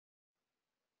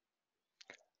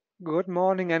Good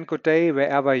morning and good day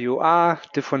wherever you are,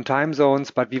 different time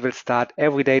zones, but we will start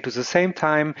every day to the same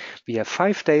time. We have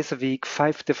 5 days a week,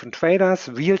 5 different traders,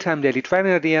 real-time daily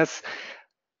trading ideas.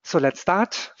 So let's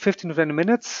start. 15 to 20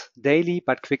 minutes, daily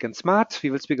but quick and smart. We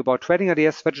will speak about trading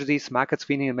ideas, strategies, market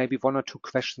screening, and maybe 1 or 2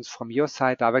 questions from your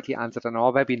side directly answered in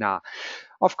our webinar.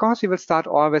 Of course, we will start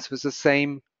always with the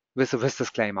same with a risk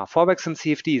disclaimer. Forex and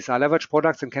CFDs are leveraged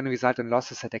products and can result in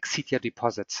losses that exceed your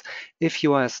deposits. If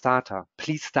you are a starter,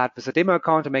 please start with a demo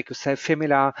account to make yourself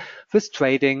familiar with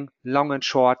trading, long and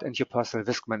short, and your personal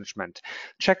risk management.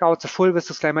 Check out the full risk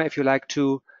disclaimer if you like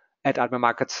to at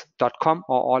admiralmarkets.com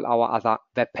or all our other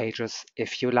web pages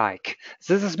if you like.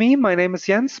 This is me. My name is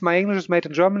Jens. My English is made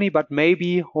in Germany, but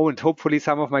maybe, and hopefully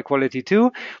some of my quality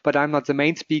too, but I'm not the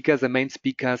main speaker. The main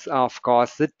speakers are, of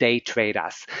course, the day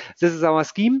traders. This is our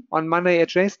scheme. On Monday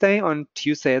it's Jay's day, on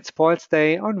Tuesday it's Paul's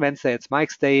day, on Wednesday it's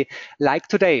Mike's day, like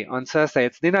today. On Thursday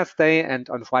it's Nenad's day, and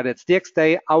on Friday it's Dirk's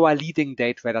day. Our leading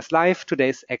day traders live.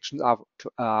 Today's actions are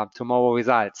tomorrow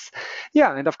results.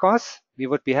 Yeah, and of course, we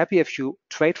would be happy if you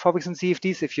trade Forex and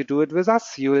CFDs. If you do it with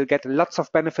us, you will get lots of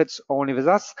benefits only with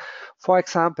us. For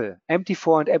example,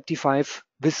 MT4 and MT5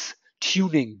 with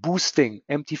tuning, boosting,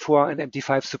 MT4 and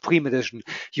MT5 Supreme Edition.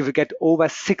 You will get over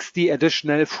 60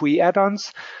 additional free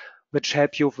add-ons, which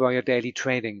help you for your daily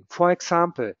trading. For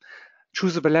example,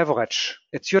 choosable leverage.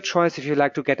 It's your choice if you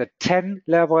like to get a 10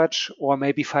 leverage or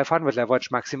maybe 500 leverage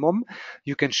maximum.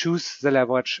 You can choose the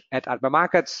leverage at Admiral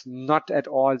Markets, not at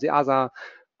all the other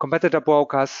competitor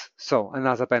brokers, so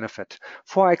another benefit.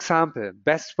 For example,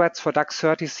 best spreads for DAX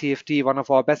 30 CFD, one of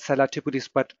our bestseller, typically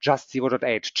spread just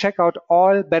 0.8. Check out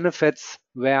all benefits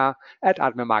where at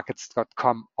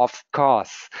admiralmarkets.com, of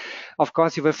course. Of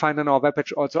course, you will find on our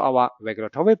webpage also our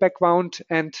regulatory background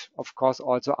and, of course,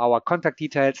 also our contact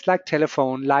details like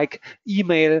telephone, like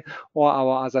email, or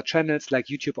our other channels like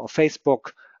YouTube or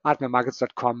Facebook.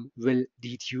 admiralmarkets.com will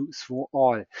lead you through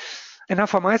all. And now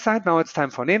from my side, now it's time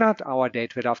for Nenad, our day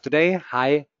trader of today.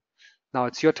 Hi, now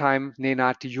it's your time,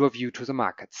 Nenad, your view to the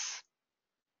markets.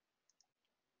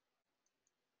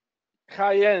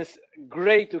 Hi Jens,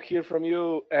 great to hear from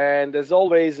you, and as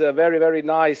always, a very, very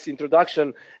nice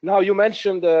introduction. Now you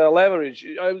mentioned leverage.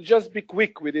 I'll just be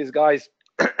quick with these guys.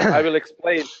 I will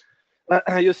explain.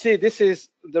 You see, this is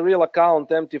the real account,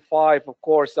 MT5, of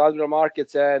course, Admiral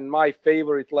Markets, and my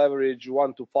favorite leverage,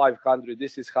 1 to 500.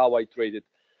 This is how I trade it.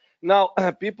 Now,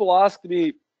 people ask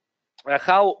me,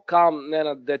 how come,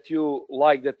 Nenad, that you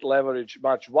like that leverage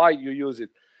much? Why you use it?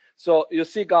 So you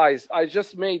see, guys, I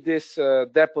just made this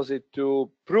deposit to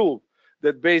prove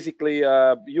that basically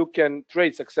you can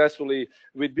trade successfully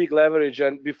with big leverage.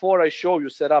 And before I show you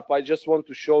setup, I just want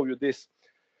to show you this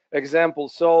example.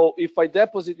 So if I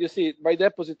deposit, you see, my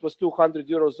deposit was 200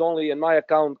 euros only, and my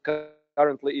account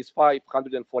currently is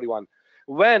 541.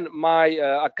 When my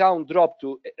account dropped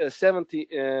to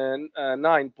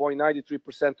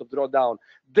 79.93% of drawdown,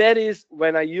 that is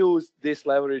when I use this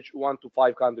leverage 1 to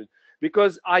 500.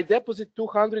 Because I deposit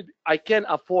 200, I can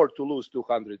afford to lose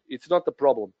 200. It's not a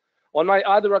problem. On my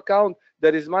other account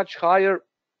that is much higher,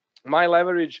 my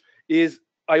leverage is,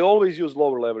 I always use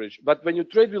lower leverage. But when you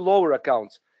trade with lower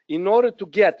accounts, in order to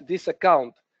get this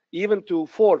account even to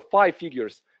 4-5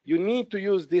 figures, you need to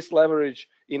use this leverage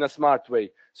in a smart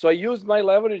way. So I used my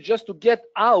leverage just to get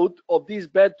out of these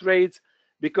bad trades,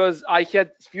 because I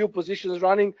had few positions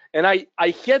running, and I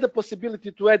had the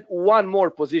possibility to add one more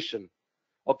position.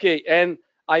 Okay, and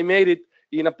I made it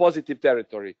in a positive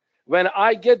territory. When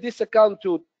I get this account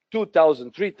to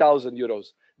 2,000, 3,000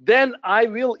 euros, then I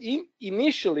will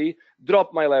initially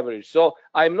drop my leverage. So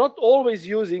I'm not always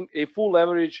using a full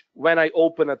leverage when I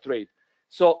open a trade.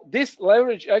 So this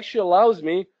leverage actually allows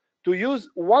me to use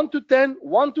 1 to 10,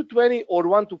 1 to 20, or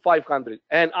 1 to 500.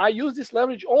 And I use this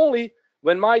leverage only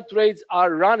when my trades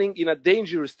are running in a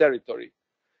dangerous territory.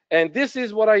 And this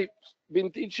is what I've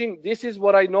been teaching. This is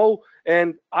what I know.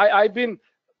 And I've been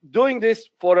doing this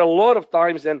for a lot of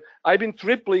times. And I've been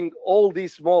tripling all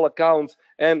these small accounts.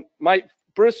 And my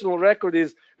personal record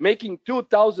is making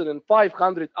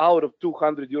 2,500 out of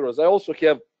 200 euros. I also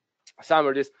have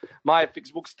somewhere this my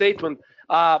fixed book statement.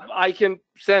 I can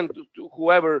send to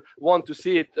whoever want to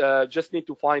see it. Just need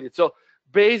to find it. So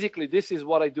basically, this is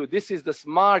what I do. This is the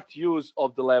smart use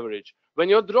of the leverage. When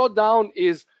your drawdown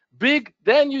is big,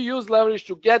 then you use leverage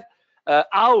to get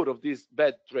out of these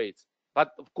bad trades.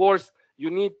 But of course,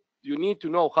 you need to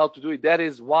know how to do it. That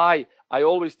is why I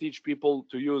always teach people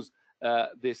to use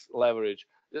this leverage.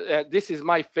 This is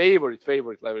my favorite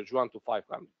leverage, 1 to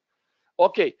 500.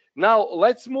 Okay, now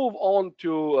let's move on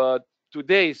to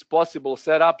today's possible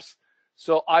setups.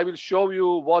 So I will show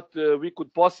you what we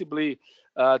could possibly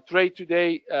trade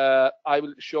today. I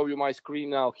will show you my screen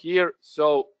now here.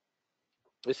 So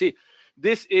you see,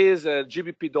 this is a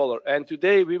GBP dollar, and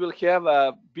today we will have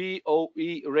a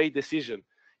BOE rate decision.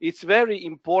 It's very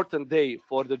important day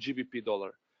for the GBP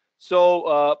dollar.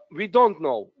 So we don't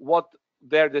know what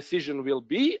their decision will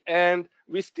be, and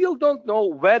we still don't know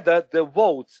whether the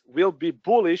votes will be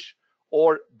bullish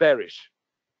or bearish.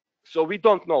 So we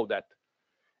don't know that.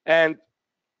 And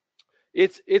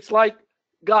it's like,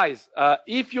 guys,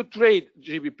 if you trade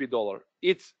GBP dollar,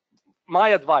 it's my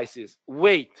advice is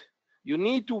wait. You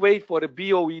need to wait for a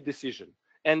BOE decision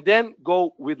and then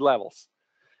go with levels.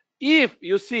 If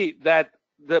you see that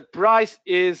the price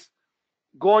is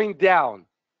going down,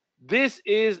 this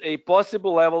is a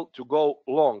possible level to go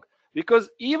long, because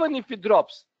even if it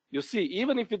drops, you see,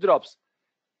 even if it drops,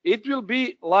 it will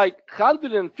be like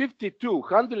 152,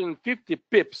 150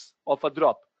 pips of a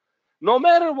drop. No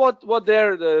matter what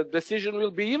their decision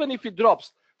will be, even if it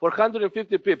drops for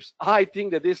 150 pips, I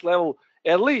think that this level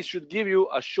at least should give you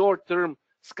a short-term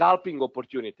scalping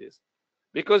opportunities,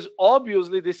 because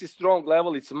obviously this is strong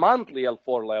level. It's monthly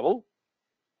L4 level,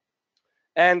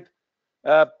 and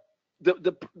the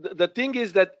thing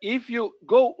is that if you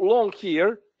go long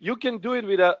here, you can do it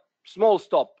with a small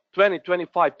stop,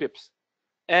 20-25 pips.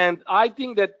 And I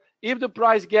think that if the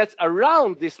price gets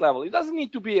around this level, it doesn't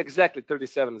need to be exactly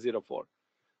 37.04.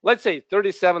 Let's say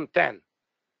 37.10,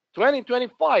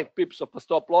 20-25 pips of a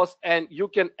stop loss, and you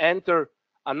can enter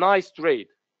a nice trade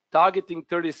targeting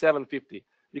 37.50,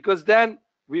 because then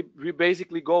we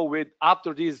basically go with,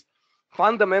 after these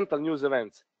fundamental news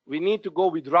events, we need to go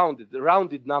with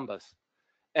rounded numbers,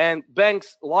 and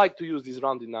banks like to use these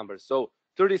rounded numbers. So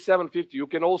 37.50, you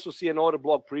can also see an order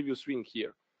block preview swing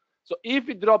here. So if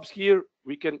it drops here,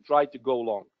 we can try to go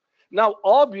long. Now,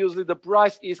 obviously, the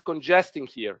price is congesting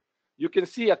here. You can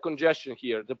see a congestion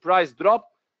here. The price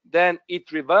dropped, then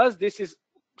it reversed. This is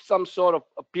some sort of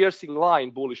a piercing line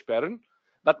bullish pattern,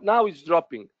 but now it's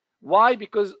dropping. Why?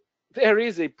 Because there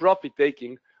is a profit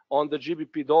taking on the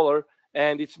GBP dollar,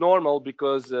 and it's normal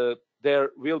because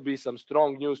there will be some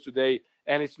strong news today,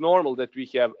 and it's normal that we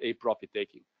have a profit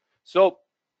taking. So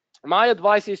my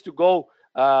advice is to go,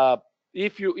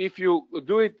 if you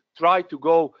do it, try to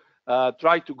go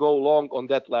long on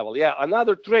that level. Yeah,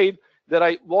 another trade that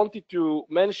I wanted to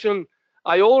mention,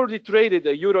 I already traded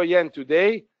a euro yen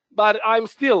today, but I'm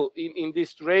still in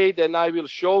this trade, and I will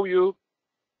show you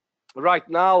right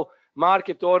now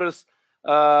market orders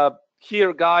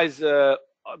here, guys.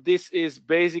 This is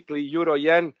basically euro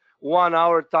yen 1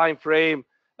 hour time frame,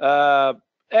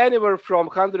 anywhere from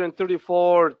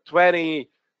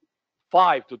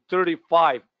 134.25 to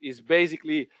 35 is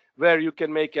basically where you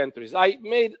can make entries. I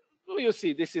made, you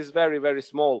see, this is very, very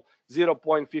small,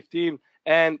 0.15,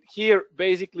 and here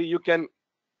basically you can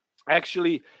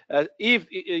actually, if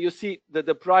you see that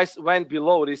the price went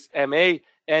below this MA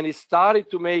and it started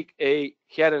to make a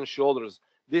head and shoulders.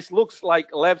 This looks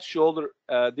like left shoulder,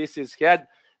 this is head.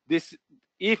 This,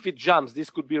 if it jumps, this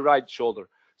could be right shoulder.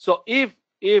 So if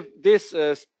this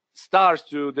starts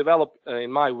to develop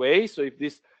in my way, so if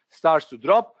this starts to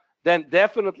drop, then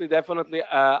definitely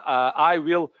I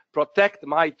will protect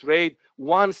my trade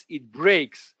once it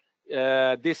breaks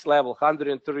this level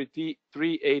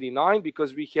 133.89,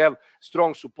 because we have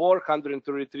strong support.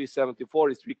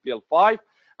 133.74 is weekly L5.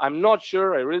 I'm not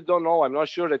sure, I really don't know, I'm not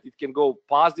sure that it can go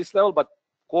past this level, but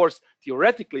of course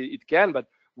theoretically it can, but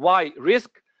why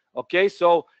risk? Okay,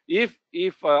 so if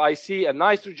I see a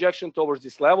nice rejection towards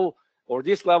this level or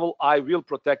this level, I will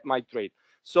protect my trade.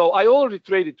 So I already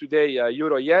traded today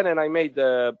euro yen, and I made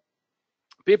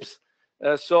pips.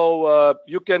 So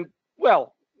you can,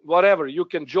 well, whatever, you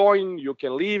can join, you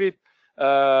can leave it.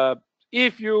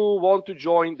 If you want to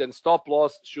join, then stop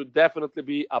loss should definitely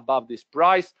be above this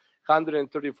price,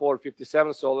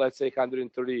 134.57. So let's say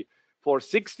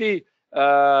 134.60.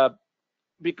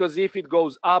 Because if it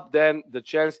goes up, then the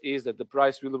chance is that the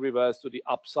price will reverse to the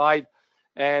upside,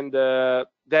 and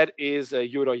that is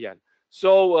euro yen.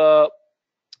 So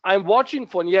I'm watching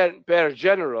for yen pair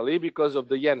generally because of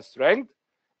the yen strength,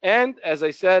 and as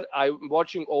I said, I'm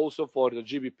watching also for the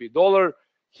GBP dollar.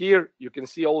 Here you can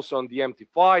see also on the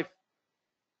MT5.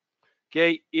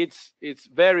 Okay, it's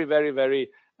very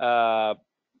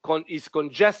it's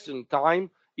congestion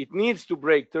time. It needs to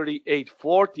break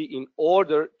 38.40 in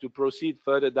order to proceed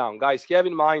further down. Guys, have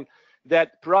in mind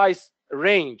that price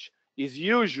range is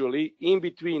usually in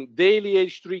between daily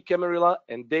H3 Camarilla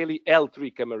and daily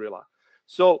L3 Camarilla.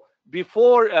 So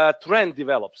before a trend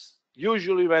develops,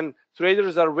 usually when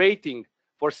traders are waiting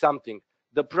for something,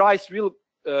 the price will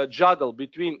juggle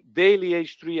between daily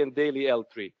H3 and daily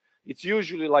L3. It's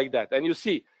usually like that. And you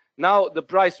see, Now the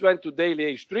price went to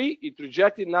daily H3, it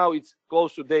rejected, now it's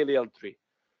close to daily L3.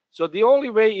 So the only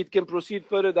way it can proceed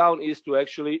further down is to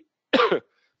actually,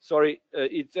 sorry,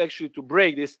 it's actually to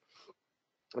break this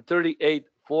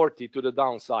 38.40 to the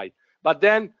downside. But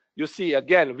then you see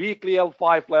again, weekly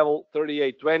L5 level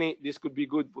 38.20. This could be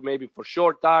good for maybe for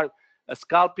short term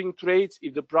scalping trades.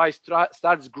 If the price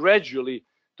starts gradually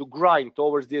to grind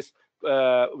towards this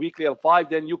weekly L5,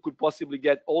 then you could possibly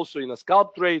get also in a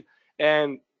scalp trade.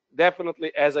 And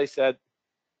definitely, as I said,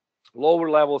 lower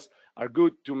levels are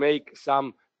good to make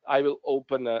some. I will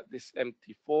open this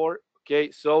MT4.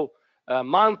 Okay, so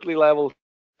monthly level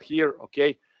here.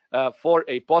 Okay, for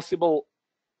a possible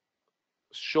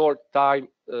short time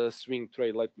swing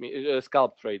trade. Let me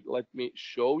scalp trade. Let me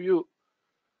show you.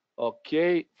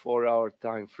 Okay, for our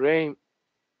time frame.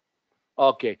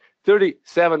 Okay,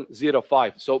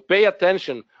 37.05. So pay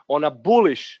attention on a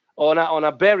bullish, on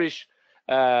a bearish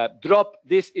drop.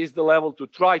 This is the level to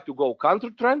try to go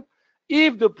counter trend.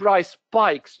 If the price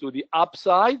spikes to the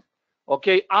upside,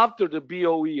 okay, after the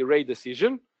BOE rate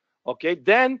decision, okay,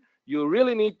 then you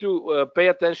really need to pay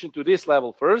attention to this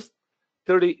level first,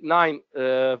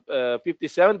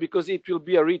 39.57, because it will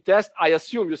be a retest. I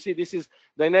assume, you see, this is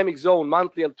dynamic zone,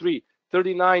 monthly L3,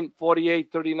 39.48,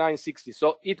 39.60.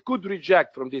 So it could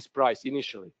reject from this price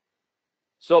initially.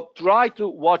 So try to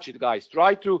watch it, guys.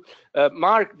 Try to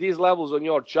mark these levels on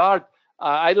your chart.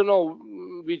 I don't know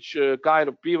which kind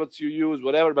of pivots you use,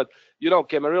 whatever, but you know,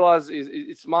 Camarillas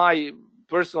it's my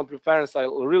personal preference. I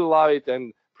really love it,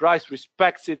 and price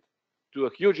respects it to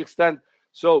a huge extent.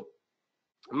 So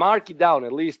mark it down,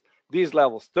 at least these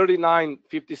levels,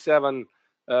 39.57.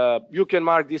 You can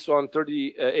mark this one,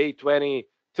 38.20,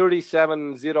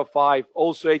 37.05.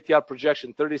 Also ATR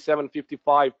projection,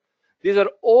 37.55. These are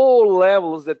all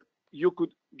levels that you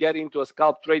could get into a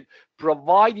scalp trade,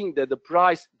 providing that the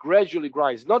price gradually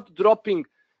grinds, not dropping.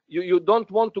 You don't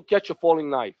want to catch a falling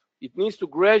knife. It needs to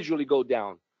gradually go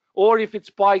down. Or if it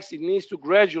spikes, it needs to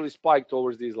gradually spike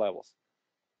towards these levels.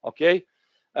 Okay.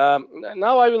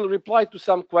 Now I will reply to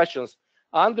some questions.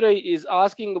 Andre is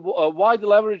asking why the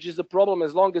leverage is a problem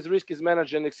as long as risk is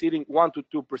managed and exceeding 1 to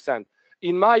 2%.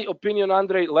 In my opinion,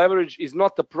 Andre, leverage is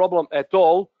not a problem at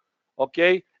all.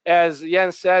 Okay. As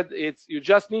Jens said, you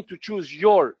just need to choose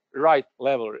your right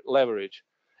leverage.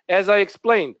 As I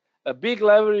explained, a big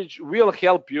leverage will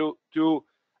help you to,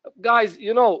 guys,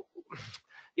 you know,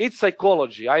 it's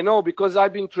psychology. I know, because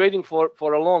I've been trading for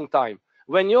a long time.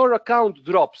 When your account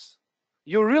drops,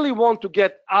 you really want to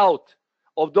get out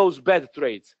of those bad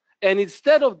trades. And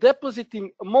instead of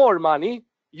depositing more money,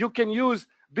 you can use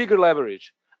bigger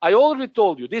leverage. I already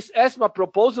told you, this ESMA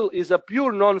proposal is a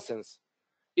pure nonsense.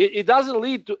 It doesn't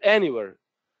lead to anywhere,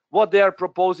 what they are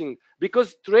proposing,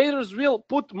 because traders will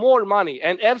put more money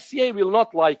and FCA will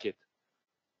not like it.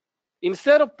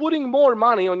 Instead of putting more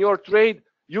money on your trade,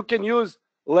 you can use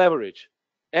leverage.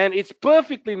 And it's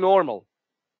perfectly normal.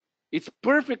 It's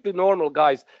perfectly normal,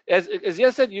 guys. As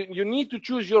Jens said, you need to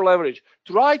choose your leverage.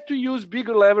 Try to use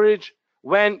bigger leverage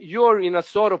when you're in a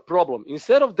sort of problem.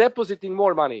 Instead of depositing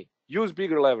more money, use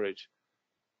bigger leverage.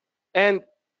 And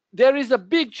there is a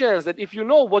big chance that if you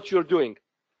know what you're doing,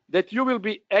 that you will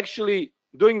be actually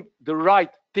doing the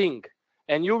right thing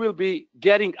and you will be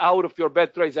getting out of your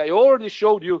bad trades. I already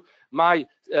showed you my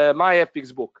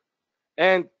FX book,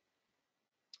 and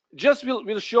just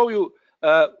will show you.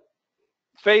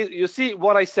 You see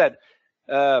what I said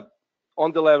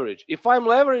on the leverage. If I'm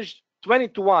leveraged 20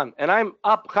 to 1 and I'm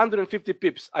up 150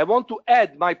 pips, I want to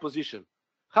add my position.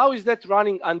 How is that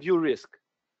running undue risk?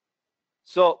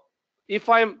 So if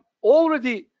I'm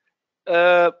already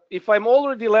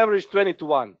leveraged 20 to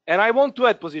 1 and I want to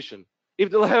add position, if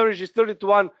the leverage is 30 to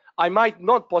 1, I might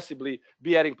not possibly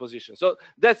be adding position. So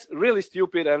that's really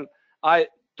stupid, and I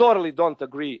totally don't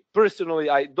agree. Personally,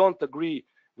 I don't agree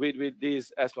with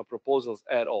these ESMA proposals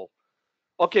at all.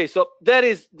 Okay, so that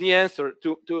is the answer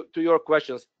to your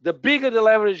questions. The bigger the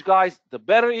leverage, guys, the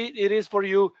better it is for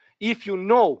you if you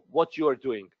know what you are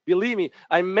doing. Believe me,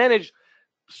 I manage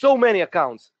so many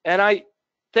accounts, and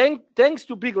thanks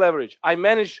to big leverage, I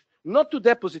managed not to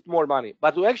deposit more money,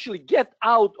 but to actually get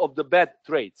out of the bad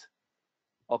trades.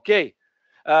 Okay.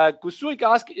 Kusuik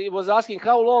was asking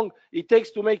how long it takes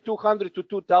to make 200 to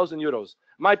 2,000 euros.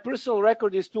 My personal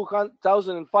record is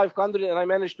 2,500, and I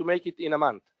managed to make it in a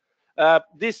month.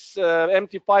 This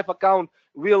MT5 account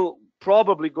will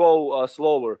probably go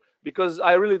slower, because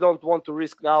I really don't want to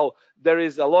risk now. There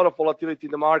is a lot of volatility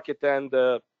in the market, and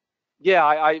yeah,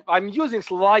 I'm using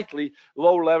slightly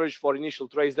lower leverage for initial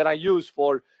trades than I use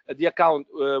for the account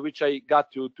which I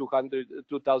got to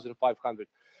 2,500.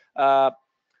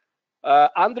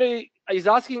 Andre is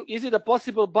asking, is it a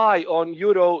possible buy on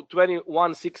Euro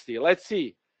 2160? Let's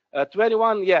see.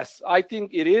 21, yes, I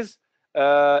think it is.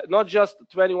 Not just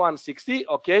 2160,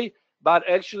 okay, but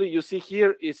actually you see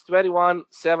here it's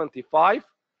 2175,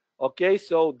 okay.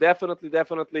 So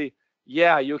definitely,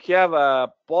 yeah, you have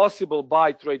a possible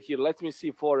buy trade here. Let me see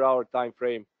 4-hour time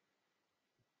frame.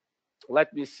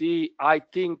 Let me see. I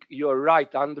think you're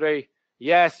right, Andre.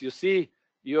 Yes, you see,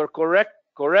 you're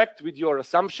correct with your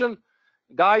assumption,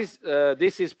 guys.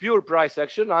 This is pure price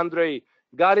action. Andre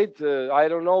got it. I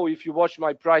don't know if you watch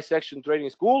my price action training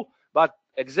school, but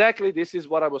exactly this is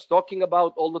what I was talking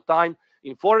about all the time.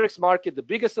 In Forex market, the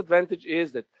biggest advantage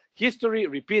is that history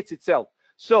repeats itself.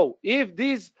 So if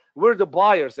these were the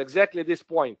buyers exactly at this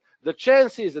point, the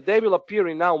chance is that they will appear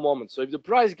in now moment. So if the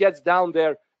price gets down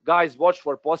there, guys, watch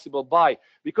for possible buy,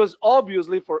 because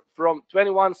obviously from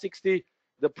 2160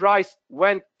 the price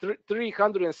went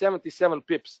 377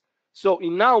 pips. So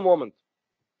in now moment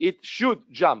it should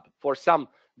jump for some,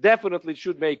 definitely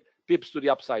should make pips to the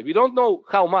upside. We don't know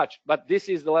how much, but this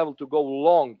is the level to go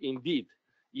long indeed.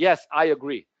 Yes, I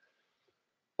agree.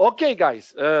 Okay,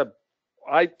 guys,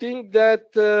 I think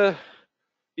that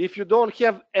if you don't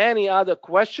have any other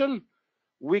question,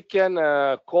 we can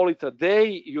call it a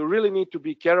day. You really need to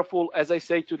be careful, as I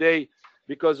say today,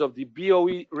 because of the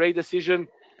BOE rate decision,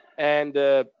 and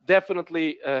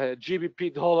definitely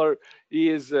GBP dollar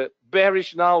is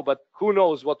bearish now, but who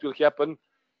knows what will happen.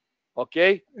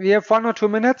 Okay, We have 1 or 2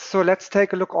 minutes, so let's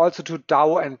take a look also to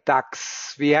Dow and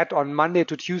DAX. We had on Monday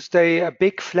to Tuesday a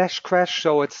big flash crash,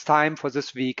 so it's time for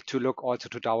this week to look also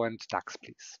to Dow and DAX,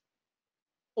 please.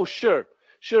 oh sure,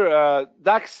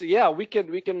 DAX, yeah, we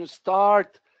can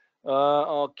start.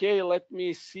 Okay, let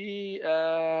me see.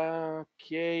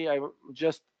 Okay, I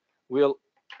just will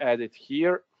add it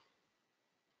here.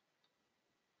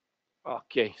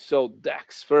 Okay, so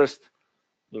DAX first,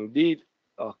 indeed.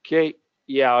 Okay,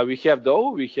 yeah, we have Dow,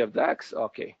 we have DAX.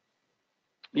 Okay,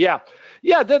 yeah,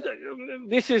 that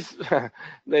this is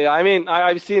I mean,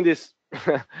 I've seen this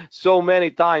so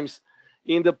many times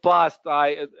in the past.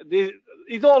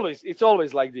 It's always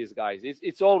like this, guys.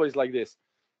 It's always like this.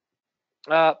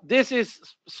 This is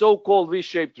so-called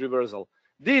V-shaped reversal.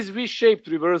 This V-shaped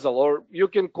reversal, or you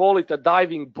can call it a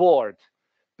diving board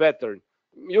pattern.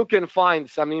 You can find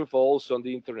some info also on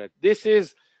the internet. This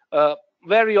is a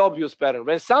very obvious pattern.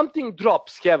 When something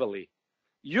drops heavily,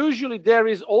 usually there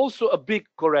is also a big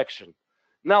correction.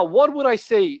 Now, what would I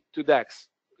say to DAX?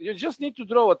 You just need to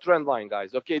draw a trend line,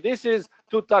 guys. Okay, this is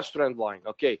two-touch trend line.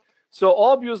 Okay, so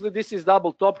obviously this is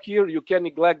double top here. You can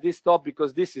neglect this top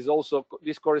because this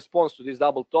corresponds to this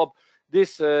double top.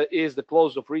 This is the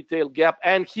close of retail gap.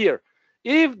 And here,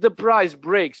 if the price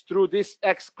breaks through this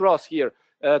X cross here,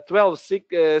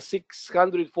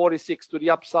 12,646 to the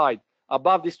upside,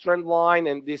 above this trend line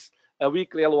and this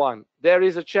weekly L1, there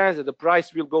is a chance that the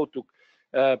price will go to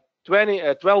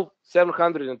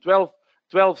 12,712,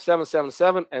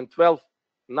 12,777, and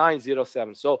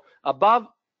 12,907. So above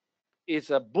is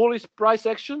a bullish price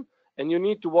action, and you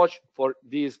need to watch for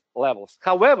these levels.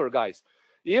 However, guys,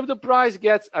 if the price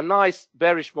gets a nice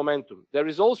bearish momentum, there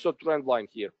is also a trend line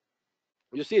here.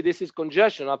 You see, this is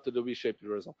congestion after the V-shaped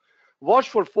reversal. Watch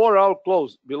for 4-hour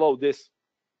close below this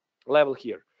level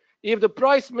here. If the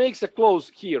price makes a close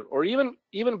here, or even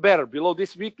better, below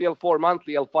this weekly L4,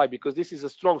 monthly L5, because this is a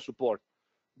strong support,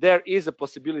 there is a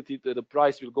possibility that the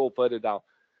price will go further down.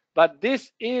 But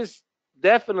this is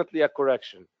definitely a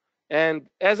correction. And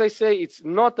as I say, it's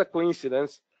not a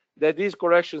coincidence that these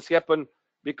corrections happen,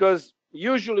 because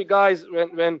usually, guys,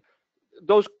 when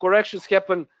those corrections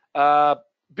happen,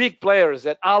 big players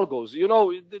at algos, you know,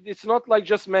 it's not like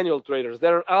just manual traders.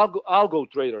 There are algo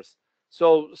traders,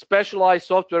 so specialized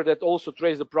software that also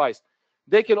trades the price.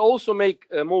 They can also make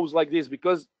moves like this,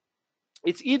 because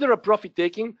it's either a profit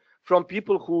taking from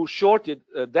people who shorted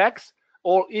DAX,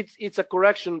 or it's a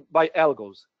correction by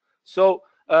algos. So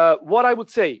what I would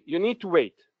say, you need to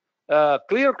wait.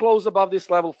 Clear close above this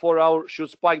level 4-hour should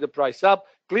spike the price up.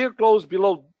 Clear close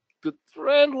below the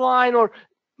trend line, or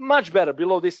much better,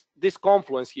 below this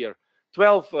confluence here,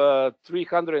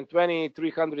 12,320,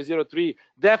 303,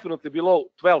 definitely below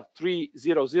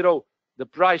 12,300, the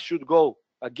price should go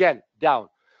again down.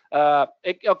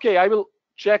 Okay, I will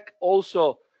check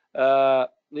also.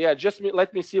 Yeah, just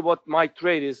let me see what my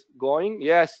trade is going.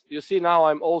 Yes, you see now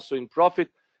I'm also in profit.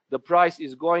 The price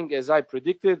is going as I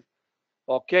predicted.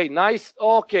 Okay, nice.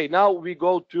 Okay, now we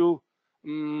go to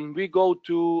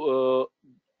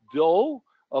Dow.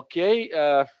 Okay,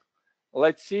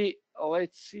 let's see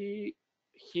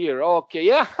here. Okay,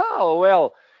 yeah,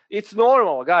 well, it's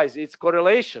normal, guys. It's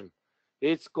correlation.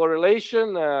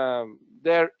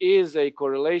 there is a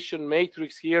correlation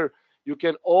matrix here. You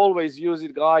can always use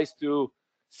it, guys, to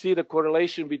see the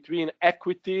correlation between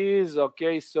equities.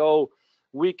 Okay, so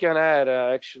we can add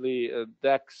actually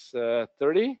DAX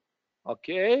 30.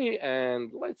 Okay,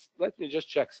 and let me just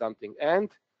check something.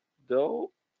 And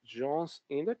Dow Jones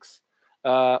Index,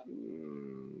 Dow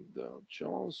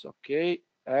Jones. Okay,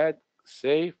 add,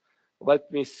 save.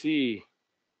 Let me see.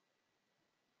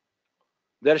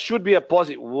 There should be a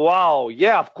positive. Wow,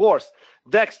 yeah, of course.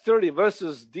 DAX 30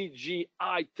 versus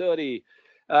DJI 30.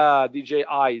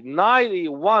 DJI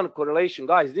 91 correlation,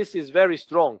 guys. This is very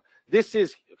strong. This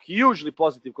is hugely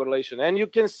positive correlation, and you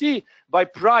can see by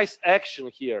price action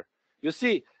here. You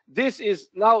see, this is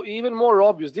now even more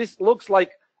obvious. This looks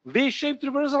like V-shaped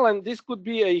reversal, and this could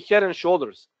be a head and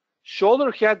shoulders.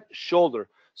 Shoulder, head, shoulder.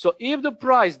 So if the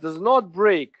price does not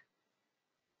break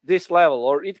this level,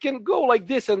 or it can go like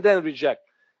this and then reject,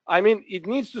 I mean, it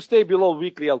needs to stay below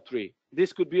weekly L3.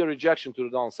 This could be a rejection to the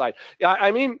downside.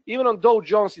 I mean, even on Dow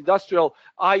Jones Industrial,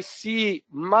 I see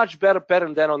much better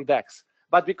pattern than on DAX.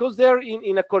 But because they're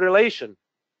in a correlation,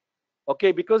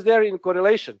 okay, because they're in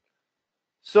correlation,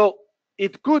 so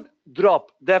it could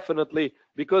drop definitely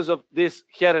because of this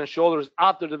head and shoulders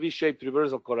after the V-shaped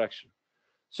reversal correction.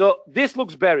 So this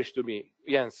looks bearish to me,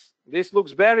 Jens. This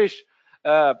looks bearish.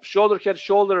 Shoulder, head,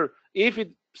 shoulder. If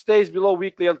it stays below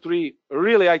weekly L3,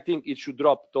 really, I think it should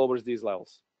drop towards these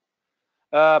levels.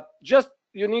 Just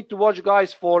you need to watch,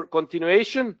 guys, for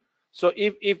continuation. So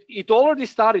if it already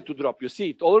started to drop, you see,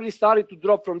 it already started to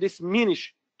drop from this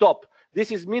minish top. This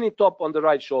is mini top on the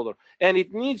right shoulder, and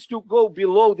it needs to go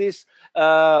below this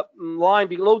line,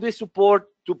 below this support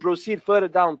to proceed further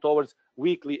down towards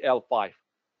weekly L5.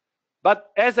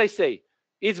 But as I say,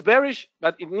 it's bearish,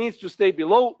 but it needs to stay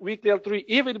below weekly L3.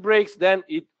 If it breaks, then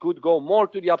it could go more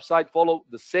to the upside, follow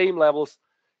the same levels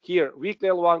here. Weekly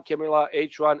L1, Camilla,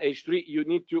 H1, H3, you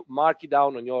need to mark it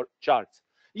down on your charts.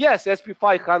 Yes, SP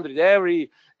 500,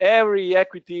 every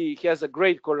equity has a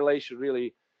great correlation,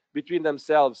 really, between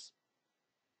themselves.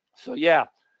 So, yeah.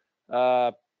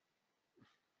 Yeah,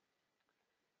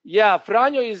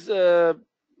 Franjo is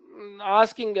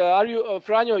asking, are you,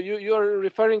 Franjo, you're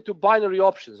referring to binary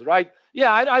options, right?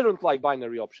 Yeah, I don't like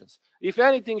binary options. If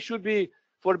anything should be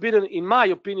forbidden, in my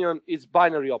opinion, it's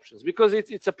binary options, because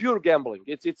it's a pure gambling.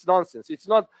 It's nonsense. It's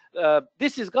not.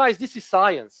 This is, guys, this is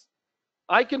science.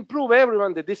 I can prove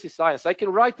everyone that this is science. I can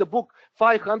write a book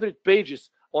 500 pages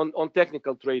on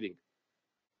technical trading.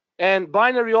 And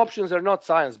binary options are not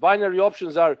science. Binary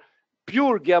options are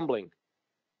pure gambling.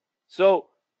 So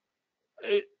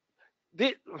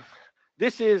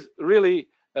this is really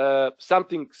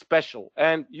something special,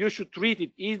 and you should treat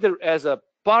it either as a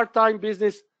part-time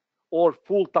business or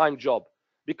full-time job,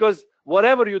 because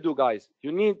whatever you do, guys,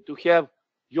 you need to have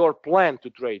your plan to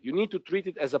trade. You need to treat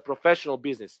it as a professional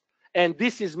business, and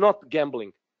this is not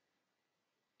gambling.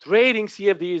 Trading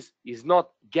CFDs is not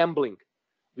gambling.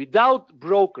 Without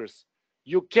brokers,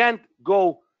 you can't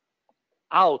go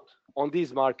out on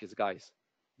these markets, guys.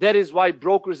 That is why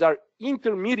brokers are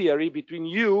intermediary between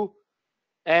you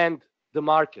and the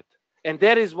market, and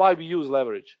that is why we use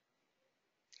leverage.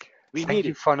 Thank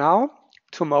you for now.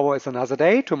 Tomorrow is another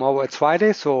day. Tomorrow it's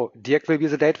Friday, so Dirk will be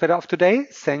the day trader of today.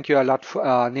 Thank you a lot for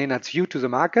Nenad's view to the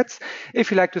markets. If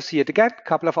you like to see it again, a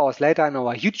couple of hours later on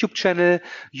our YouTube channel,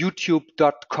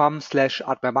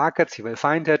 youtube.com/Admiral Markets, you will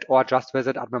find it, or just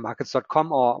visit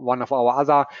admiralmarkets.com or one of our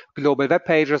other global web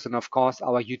pages. And of course,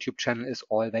 our YouTube channel is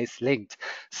always linked.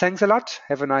 Thanks a lot.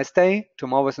 Have a nice day.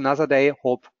 Tomorrow is another day.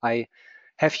 Hope I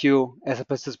have you as a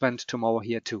participant tomorrow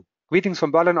here too. Greetings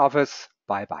from Berlin office.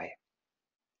 Bye-bye.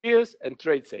 Cheers and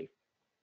trade safe.